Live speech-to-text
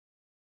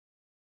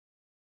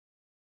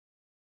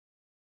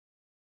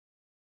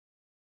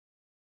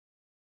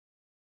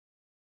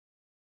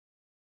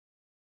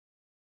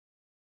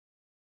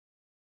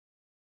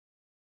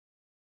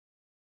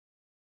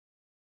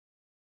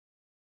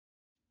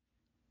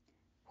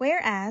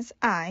Whereas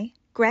I,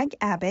 Greg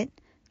Abbot,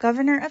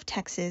 Governor of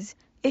Texas,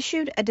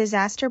 issued a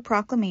disaster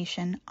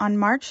proclamation on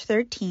March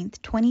 13,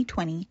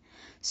 2020,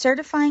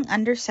 certifying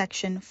under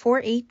Section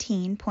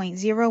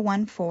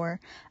 418.014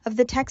 of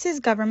the Texas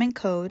Government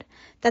Code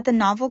that the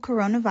novel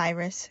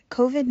coronavirus,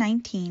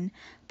 COVID-19,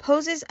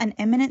 poses an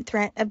imminent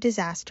threat of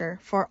disaster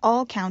for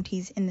all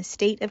counties in the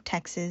state of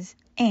Texas,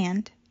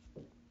 and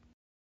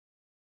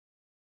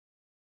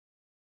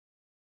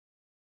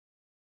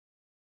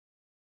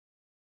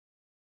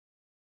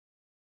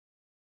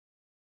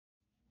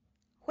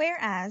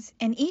whereas,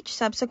 in each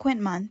subsequent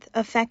month,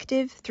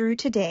 effective through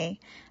today,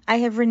 I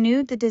have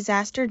renewed the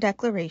disaster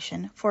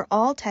declaration for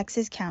all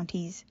Texas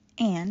counties,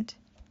 and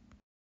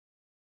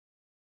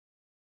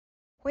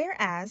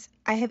whereas,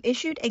 I have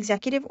issued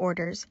executive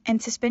orders and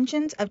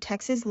suspensions of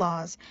Texas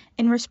laws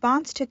in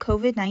response to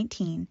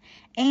COVID-19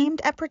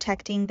 aimed at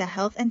protecting the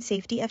health and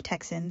safety of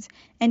Texans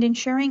and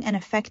ensuring an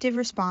effective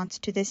response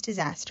to this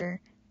disaster,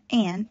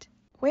 and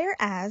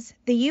whereas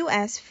the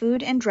U.S.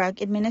 Food and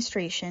Drug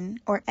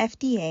Administration, or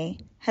FDA,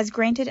 has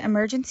granted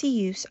emergency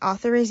use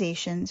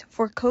authorizations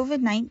for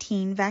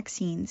COVID-19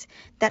 vaccines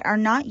that are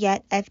not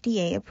yet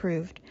FDA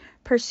approved,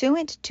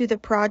 pursuant to the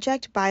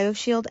Project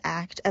BioShield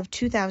Act of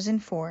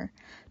 2004,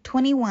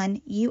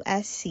 21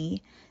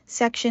 U.S.C.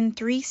 Section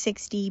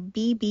 360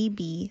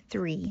 BBB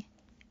 3,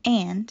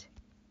 and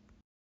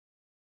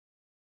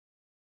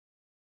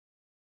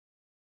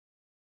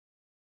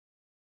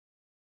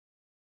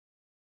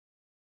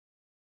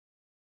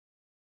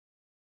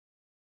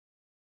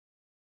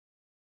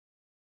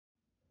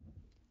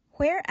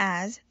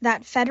whereas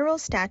that federal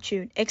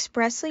statute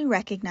expressly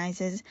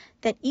recognizes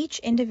that each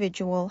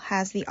individual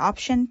has the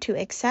option to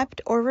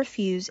accept or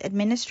refuse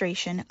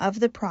administration of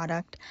the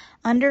product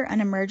under an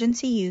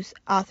emergency use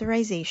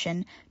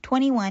authorization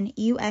 21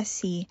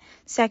 U.S.C.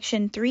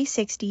 Section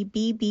 360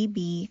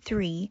 BBB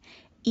 3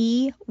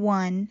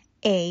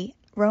 E1A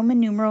Roman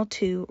numeral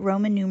 2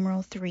 Roman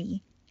numeral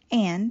 3,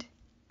 and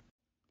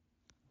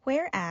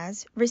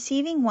whereas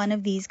receiving one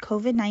of these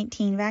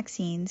COVID-19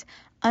 vaccines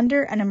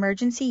under an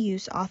emergency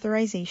use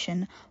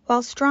authorization,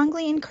 while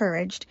strongly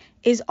encouraged,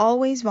 is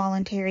always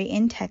voluntary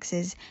in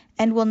Texas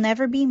and will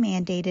never be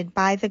mandated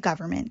by the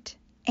government,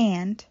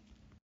 and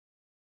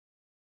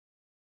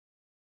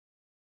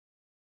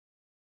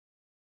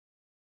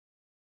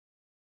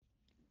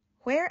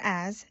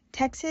whereas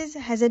Texas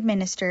has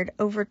administered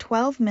over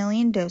 12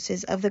 million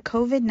doses of the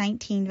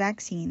COVID-19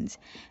 vaccines,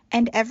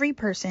 and every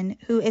person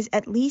who is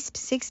at least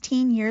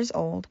 16 years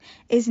old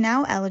is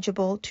now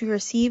eligible to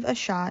receive a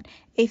shot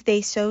if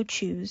they so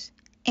choose,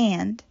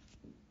 and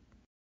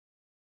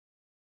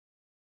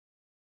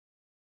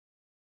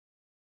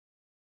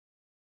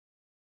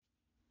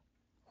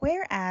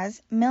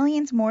whereas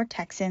millions more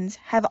Texans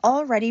have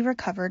already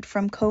recovered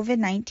from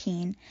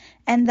COVID-19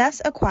 and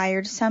thus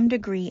acquired some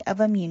degree of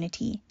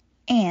immunity,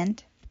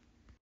 and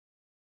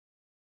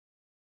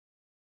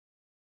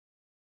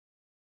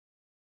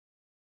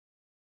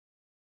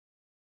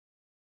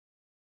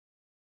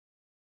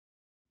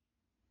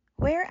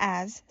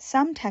whereas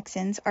some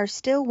Texans are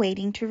still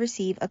waiting to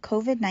receive a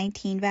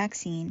COVID-19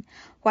 vaccine,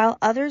 while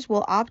others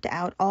will opt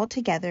out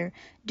altogether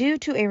due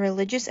to a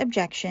religious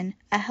objection,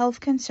 a health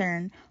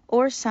concern,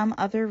 or some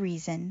other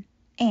reason,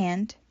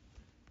 and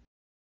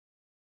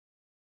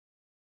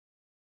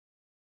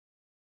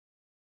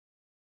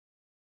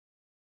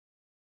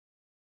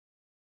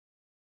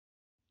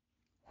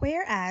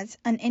whereas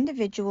an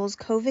individual's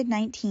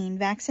COVID-19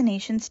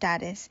 vaccination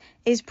status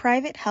is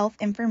private health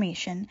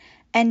information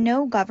and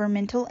no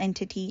governmental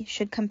entity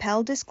should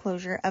compel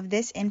disclosure of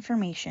this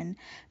information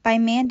by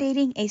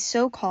mandating a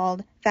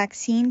so-called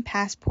vaccine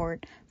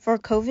passport for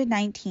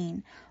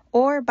COVID-19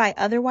 or by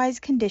otherwise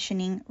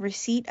conditioning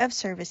receipt of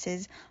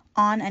services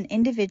on an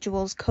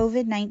individual's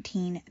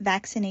COVID-19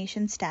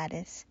 vaccination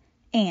status,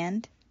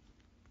 and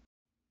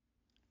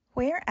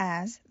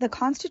whereas the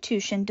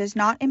Constitution does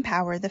not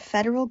empower the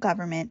federal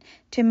government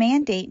to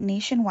mandate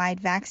nationwide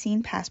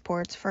vaccine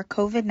passports for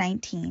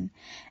COVID-19,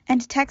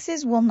 and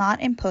Texas will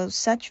not impose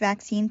such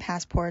vaccine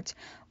passports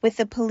with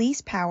the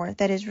police power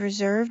that is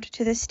reserved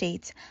to the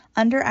states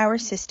under our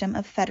system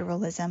of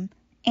federalism,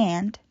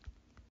 and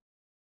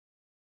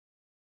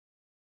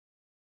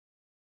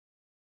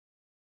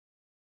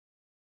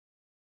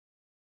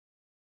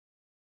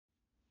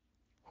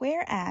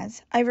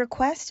whereas I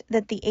request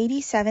that the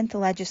 87th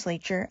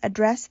Legislature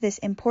address this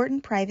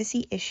important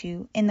privacy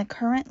issue in the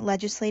current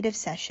legislative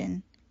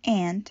session,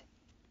 and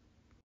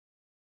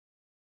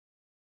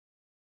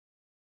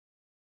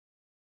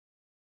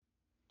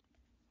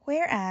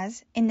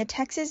whereas in the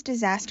Texas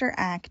Disaster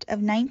Act of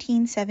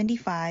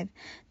 1975,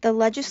 the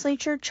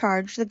legislature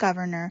charged the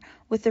governor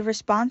with the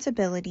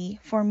responsibility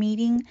for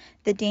meeting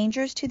the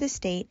dangers to the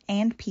state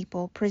and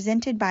people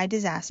presented by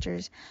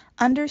disasters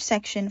under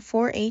Section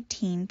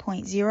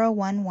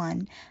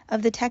 418.011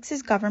 of the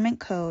Texas Government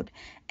Code,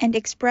 and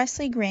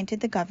expressly granted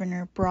the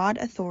governor broad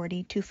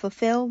authority to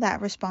fulfill that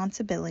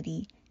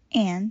responsibility,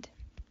 and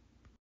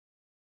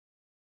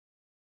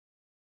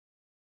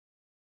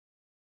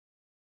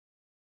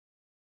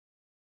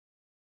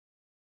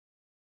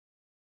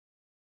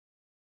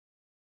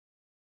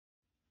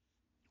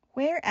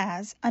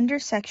Whereas, under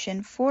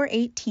Section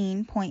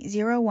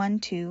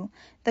 418.012,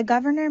 the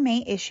Governor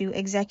may issue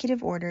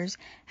executive orders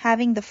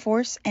having the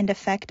force and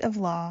effect of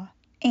law,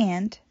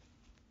 and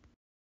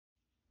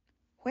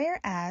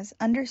whereas,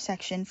 under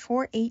Section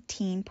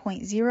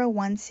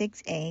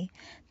 418.016a,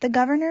 the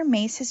Governor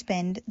may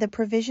suspend the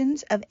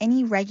provisions of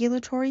any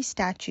regulatory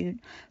statute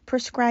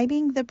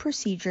prescribing the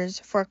procedures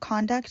for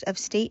conduct of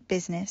state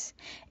business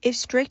if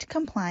strict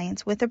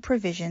compliance with the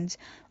provisions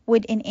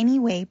would in any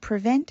way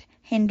prevent,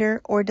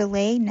 hinder, or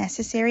delay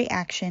necessary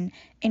action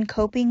in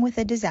coping with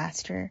a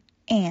disaster,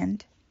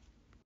 and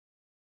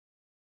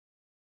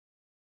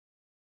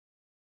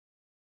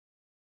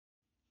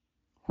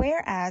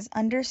whereas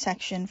under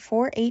Section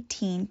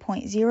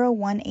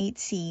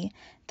 418.018c,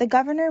 the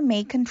Governor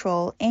may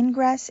control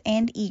ingress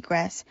and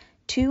egress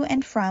to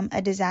and from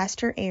a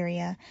disaster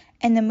area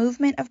and the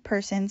movement of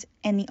persons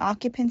and the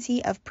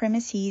occupancy of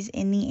premises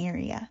in the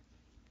area.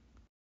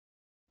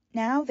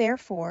 Now,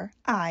 therefore,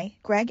 I,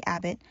 Greg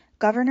Abbott,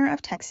 Governor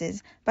of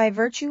Texas, by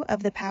virtue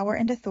of the power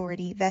and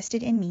authority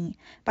vested in me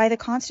by the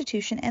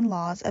Constitution and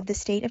laws of the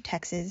state of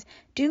Texas,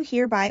 do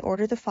hereby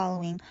order the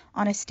following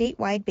on a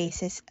statewide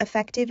basis,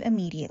 effective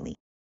immediately.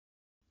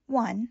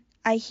 1.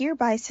 I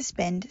hereby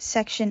suspend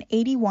Section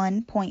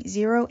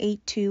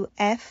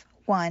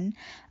 81.082F1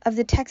 of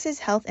the Texas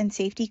Health and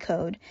Safety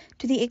Code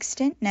to the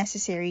extent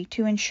necessary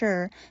to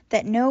ensure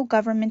that no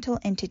governmental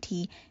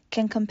entity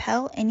can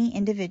compel any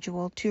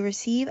individual to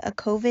receive a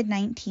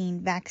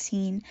COVID-19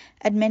 vaccine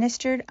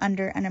administered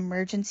under an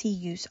emergency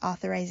use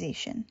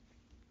authorization.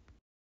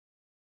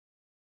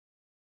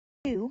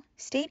 2.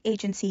 State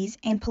agencies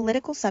and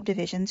political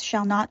subdivisions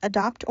shall not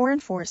adopt or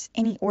enforce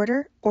any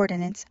order,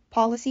 ordinance,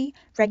 policy,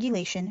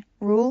 regulation,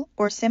 rule,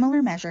 or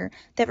similar measure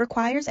that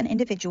requires an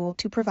individual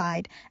to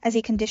provide, as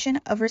a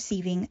condition of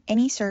receiving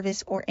any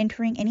service or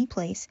entering any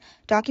place,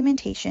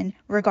 documentation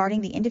regarding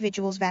the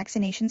individual's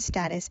vaccination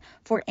status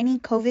for any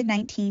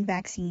COVID-19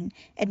 vaccine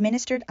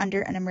administered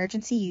under an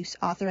emergency use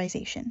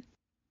authorization.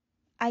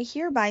 I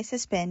hereby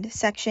suspend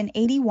Section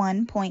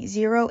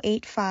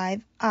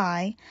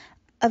 81.085I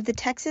of the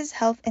Texas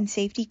Health and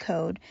Safety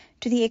Code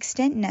to the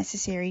extent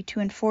necessary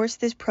to enforce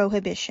this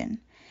prohibition.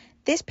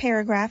 This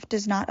paragraph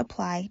does not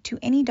apply to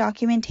any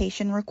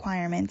documentation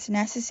requirements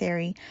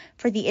necessary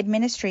for the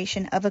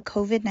administration of a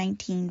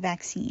COVID-19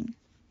 vaccine.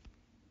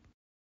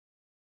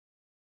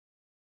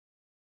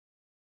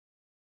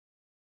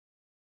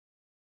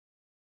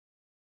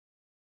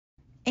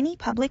 Any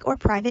public or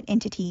private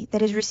entity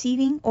that is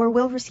receiving or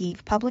will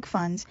receive public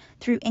funds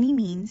through any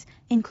means,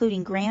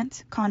 including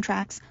grants,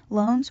 contracts,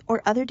 loans,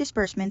 or other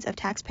disbursements of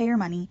taxpayer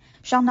money,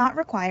 shall not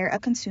require a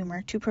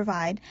consumer to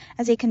provide,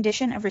 as a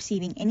condition of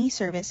receiving any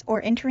service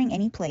or entering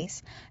any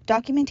place,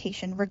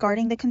 documentation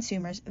regarding the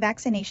consumer's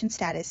vaccination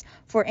status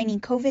for any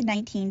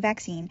COVID-19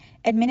 vaccine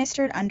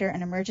administered under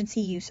an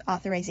emergency use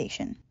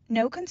authorization.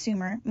 No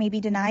consumer may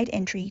be denied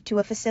entry to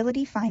a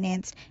facility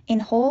financed in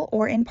whole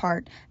or in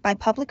part by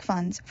public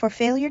funds for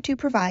failure to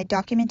provide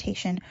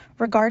documentation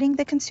regarding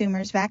the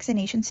consumer's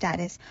vaccination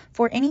status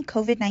for any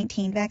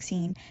COVID-19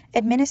 vaccine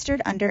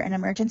administered under an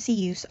emergency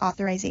use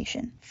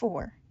authorization.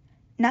 4.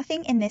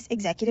 Nothing in this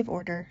executive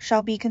order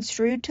shall be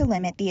construed to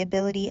limit the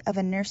ability of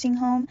a nursing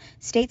home,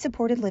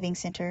 state-supported living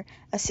center,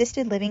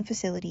 assisted living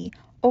facility,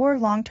 or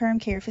long-term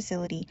care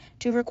facility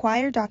to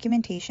require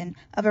documentation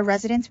of a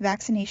resident's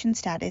vaccination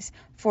status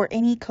for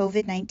any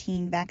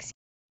COVID-19 vaccine.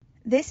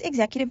 This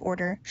executive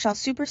order shall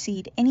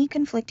supersede any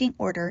conflicting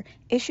order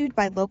issued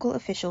by local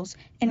officials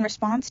in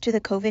response to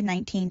the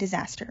COVID-19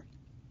 disaster.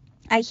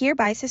 I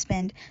hereby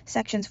suspend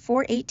Sections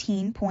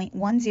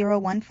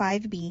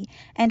 418.1015b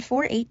and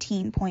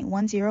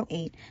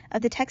 418.108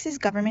 of the Texas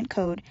Government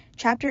Code,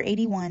 Chapter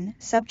 81,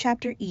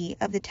 Subchapter E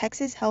of the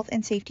Texas Health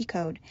and Safety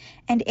Code,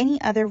 and any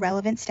other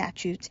relevant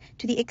statutes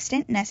to the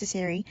extent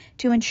necessary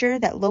to ensure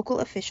that local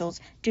officials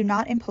do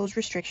not impose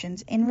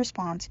restrictions in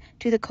response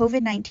to the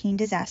COVID-19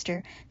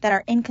 disaster that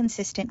are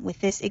inconsistent with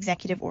this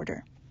executive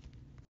order.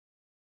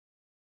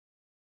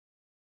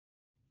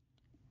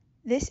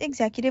 This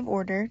executive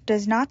order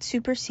does not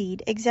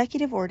supersede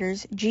Executive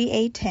Orders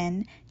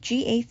GA-10,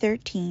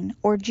 GA-13,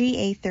 or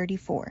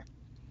GA-34.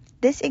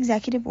 This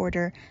executive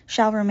order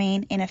shall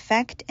remain in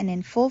effect and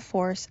in full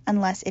force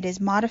unless it is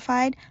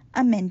modified,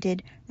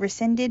 amended,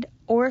 rescinded,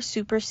 or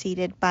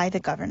superseded by the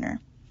Governor.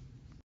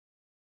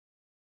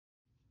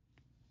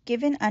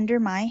 Given under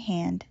my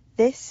hand,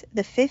 this,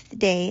 the 5th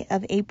day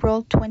of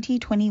April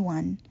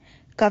 2021,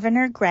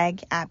 Governor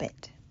Greg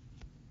Abbott.